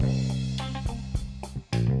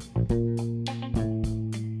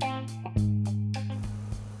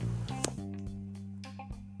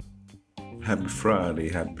Happy Friday,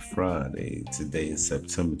 happy Friday. Today is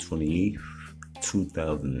September 28th,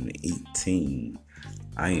 2018.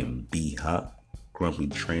 I am B Hop. Grumpy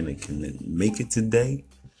Trainer can make it today,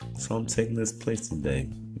 so I'm taking this place today.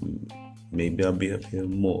 Maybe I'll be up here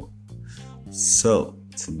more. So,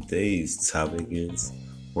 today's topic is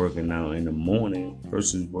working out in the morning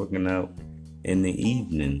versus working out in the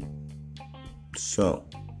evening. So,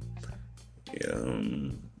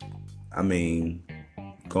 um, I mean,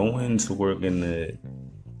 going to work in the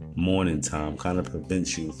morning time kind of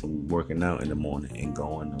prevents you from working out in the morning, and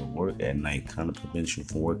going to work at night kind of prevents you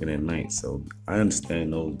from working at night. So I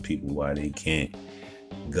understand those people why they can't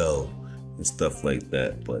go and stuff like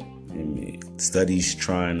that. But I mean, studies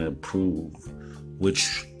trying to prove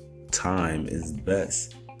which time is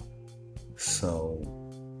best. So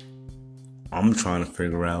I'm trying to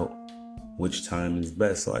figure out which time is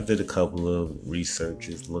best. So I did a couple of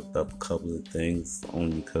researches, looked up a couple of things,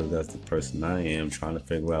 only because that's the person I am, trying to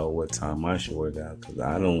figure out what time I should work out. Because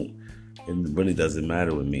it really doesn't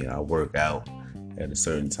matter with me. I work out at a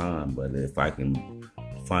certain time, but if I can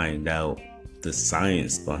find out the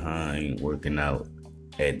science behind working out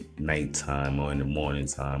at nighttime or in the morning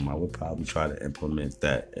time, I would probably try to implement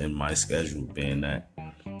that in my schedule, being that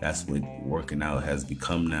that's what working out has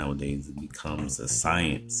become nowadays. It becomes a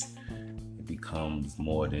science. It becomes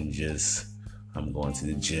more than just I'm going to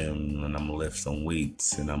the gym and I'm gonna lift some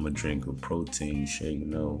weights and I'm gonna drink a protein shake.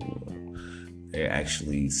 They're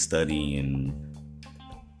actually studying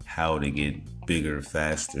how to get bigger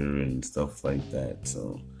faster and stuff like that.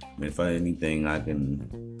 So, I mean, if anything I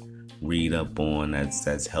can read up on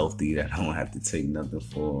that's healthy, that I don't have to take nothing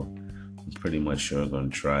for, I'm pretty much sure I'm gonna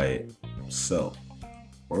try it. So,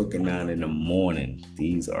 working out in the morning.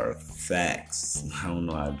 These are facts. I don't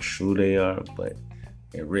know how true they are, but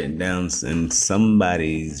they're written down in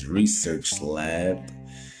somebody's research lab.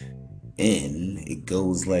 And it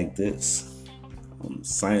goes like this.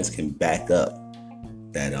 Science can back up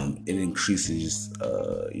that it increases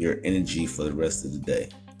your energy for the rest of the day.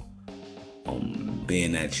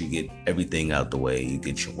 Being that you get everything out the way, you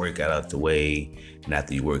get your workout out the way, and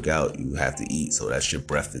after you work out, you have to eat. So that's your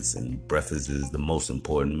breakfast, and breakfast is the most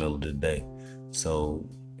important meal of the day. So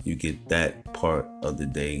you get that part of the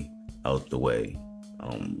day out the way.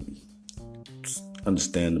 It's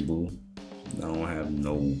understandable. I don't have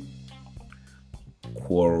no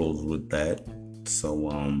quarrels with that. So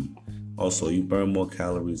also you burn more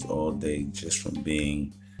calories all day just from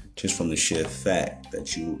the sheer fact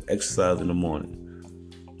that you exercise in the morning.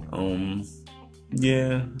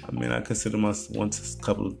 Yeah, I mean, I consider myself once a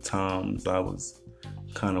couple of times I was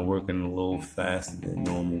kind of working a little faster than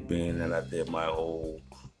normal, being that I did my whole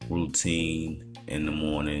routine in the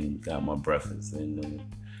morning, got my breakfast and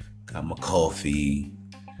got my coffee,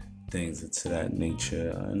 things of that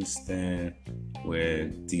nature. I understand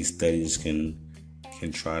where these studies can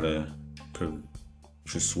try to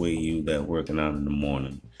persuade you that working out in the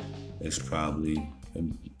morning is probably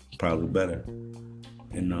better.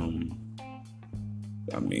 And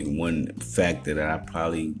I mean, one factor that I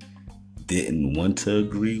probably didn't want to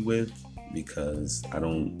agree with, because I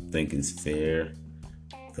don't think it's fair,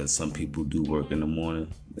 because some people do work in the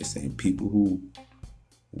morning. They're saying people who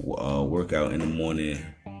work out in the morning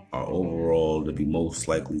are overall to be most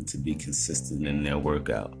likely to be consistent in their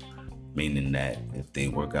workout, meaning that if they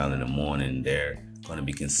work out in the morning, they're going to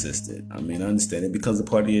be consistent. I mean, I understand it becomes a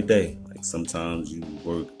part of your day. Like sometimes you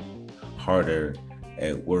work harder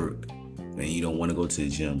at work and you don't want to go to the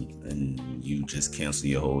gym, and you just cancel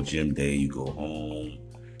your whole gym day. You go home,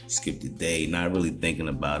 skip the day, not really thinking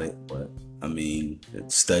about it. But I mean,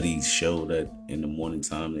 studies show that in the morning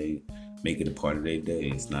time they make it a part of their day.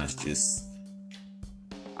 It's not just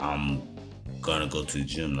I'm gonna go to the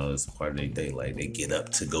gym. No, it's a part of their day. Like they get up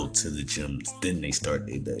to go to the gym, then they start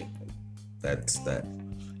their day. That's that.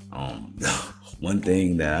 Um, One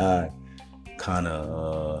thing that I kind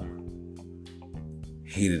of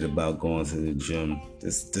hated about going to the gym.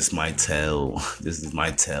 This my tell. This is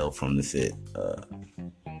my tell from the fit.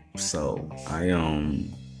 So I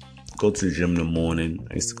go to the gym in the morning.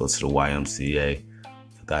 I used to go to the YMCA.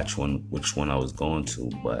 Forgot which one I was going to,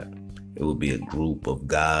 but it would be a group of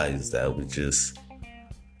guys that would just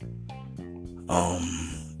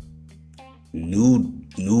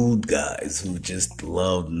nude guys who just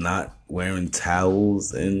love not wearing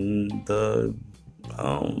towels in the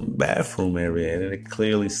bathroom area, and it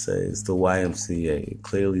clearly says the YMCA. It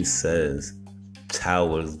clearly says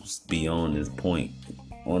towels beyond this point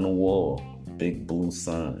on the wall, big blue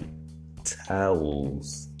sign.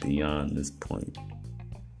 Towels beyond this point,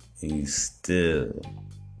 and you still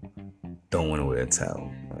don't want to wear a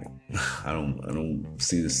towel. Right? I don't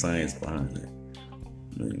see the science behind it.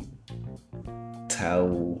 I mean,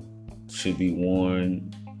 towel should be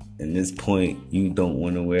worn. In this point, you don't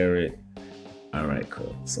want to wear it. All right,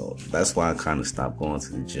 cool. So that's why I kind of stopped going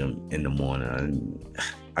to the gym in the morning.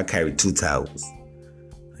 I carry two towels.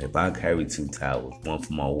 If I carry two towels, one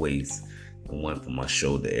for my waist and one for my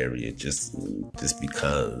shoulder area, just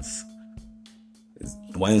because it's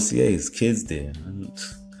the YMCA is kids there.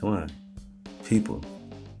 Come on, people.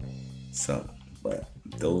 So, but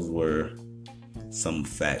those were some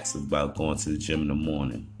facts about going to the gym in the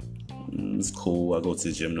morning. It's cool. I go to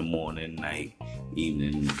the gym in the morning, night,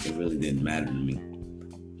 evening. It really didn't matter to me.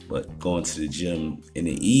 But going to the gym in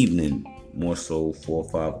the evening, more so 4 or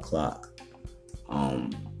 5 o'clock. A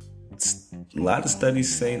lot of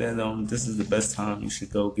studies say that this is the best time you should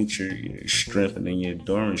go get your strength and your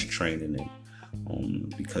endurance training in,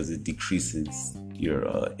 because it decreases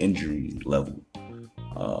your injury level.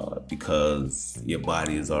 Because your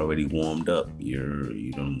body is already warmed up.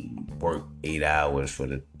 You don't work 8 hours for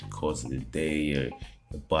the course of the day. Your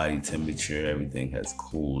body temperature, everything has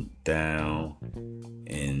cooled down,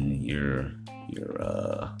 and you're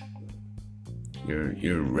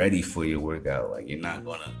ready for your workout. Like, you're not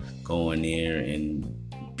gonna go in there and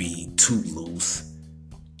be too loose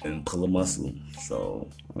and pull a muscle. So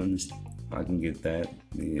I can get that.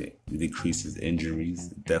 It decreases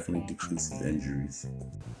injuries. It definitely decreases injuries.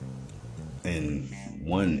 And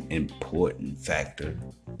one important factor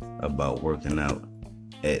about working out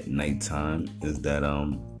at nighttime is that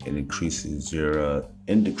it increases your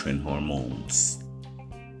endocrine hormones.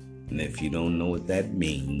 And if you don't know what that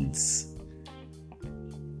means,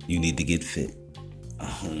 you need to get fit.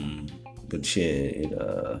 But yeah,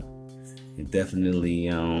 it definitely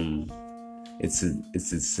it's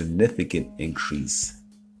a significant increase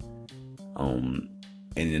in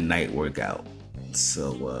the night workout.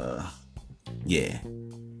 So yeah,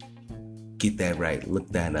 get that right. Look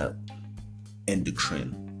that up.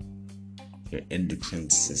 Your endocrine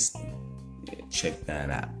system. Yeah, check that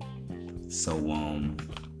out. So it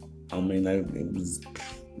was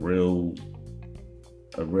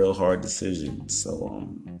a real hard decision. So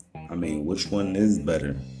which one is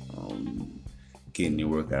better? Getting your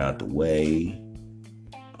workout out the way,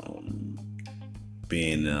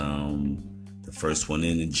 being the first one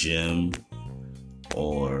in the gym,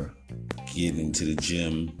 or getting to the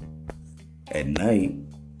gym at night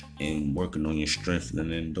and working on your strength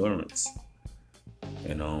and endurance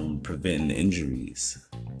and preventing injuries.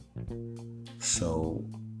 So,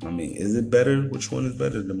 is it better? Which one is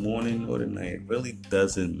better, the morning or the night? It really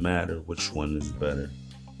doesn't matter which one is better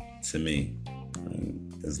to me.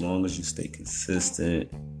 As long as you stay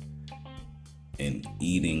consistent and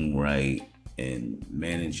eating right and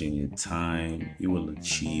managing your time, you will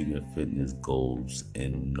achieve your fitness goals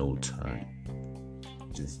in no time.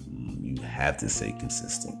 You have to stay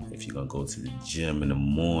consistent. If you're gonna go to the gym in the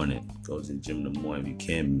morning, go to the gym in the morning. If you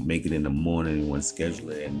can't make it in the morning, you want to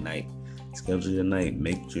schedule it at night. Schedule your night.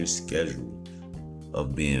 Make your schedule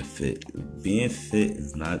of being fit. Being fit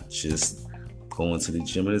is not just going to the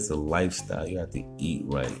gym. It's a lifestyle. You have to eat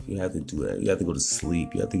right. You have to do that. You have to go to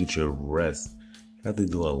sleep. You have to get your rest. You have to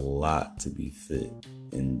do a lot to be fit.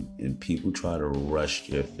 And people try to rush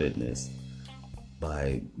your fitness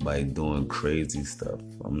by doing crazy stuff.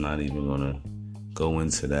 I'm not even gonna go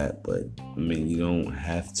into that, but you don't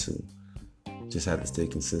have to. Just have to stay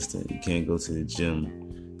consistent. You can't go to the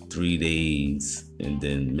gym 3 days and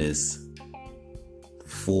then miss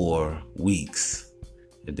 4 weeks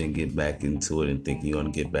and then get back into it and think you're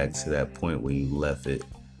gonna get back to that point where you left it.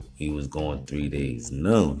 You was going 3 days.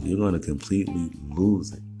 No, you're gonna completely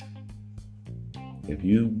lose it. If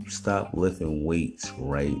you stop lifting weights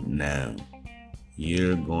right now,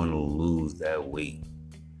 you're going to lose that weight.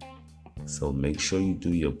 So make sure you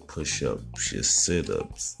do your push-ups, your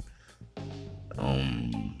sit-ups,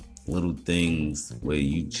 little things where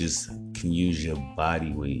you just can use your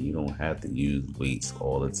body weight. You don't have to use weights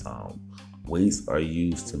all the time. Weights are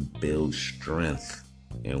used to build strength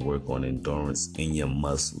and work on endurance in your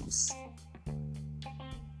muscles.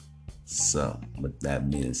 So, with that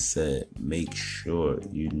being said, make sure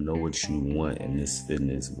you know what you want in this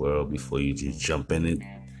fitness world before you just jump in it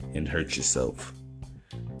and hurt yourself.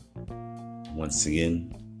 Once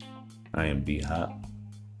again, I am B-Hop.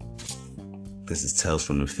 This is Tales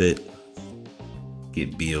from the Fit.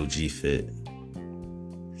 Get BOG fit.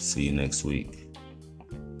 See you next week.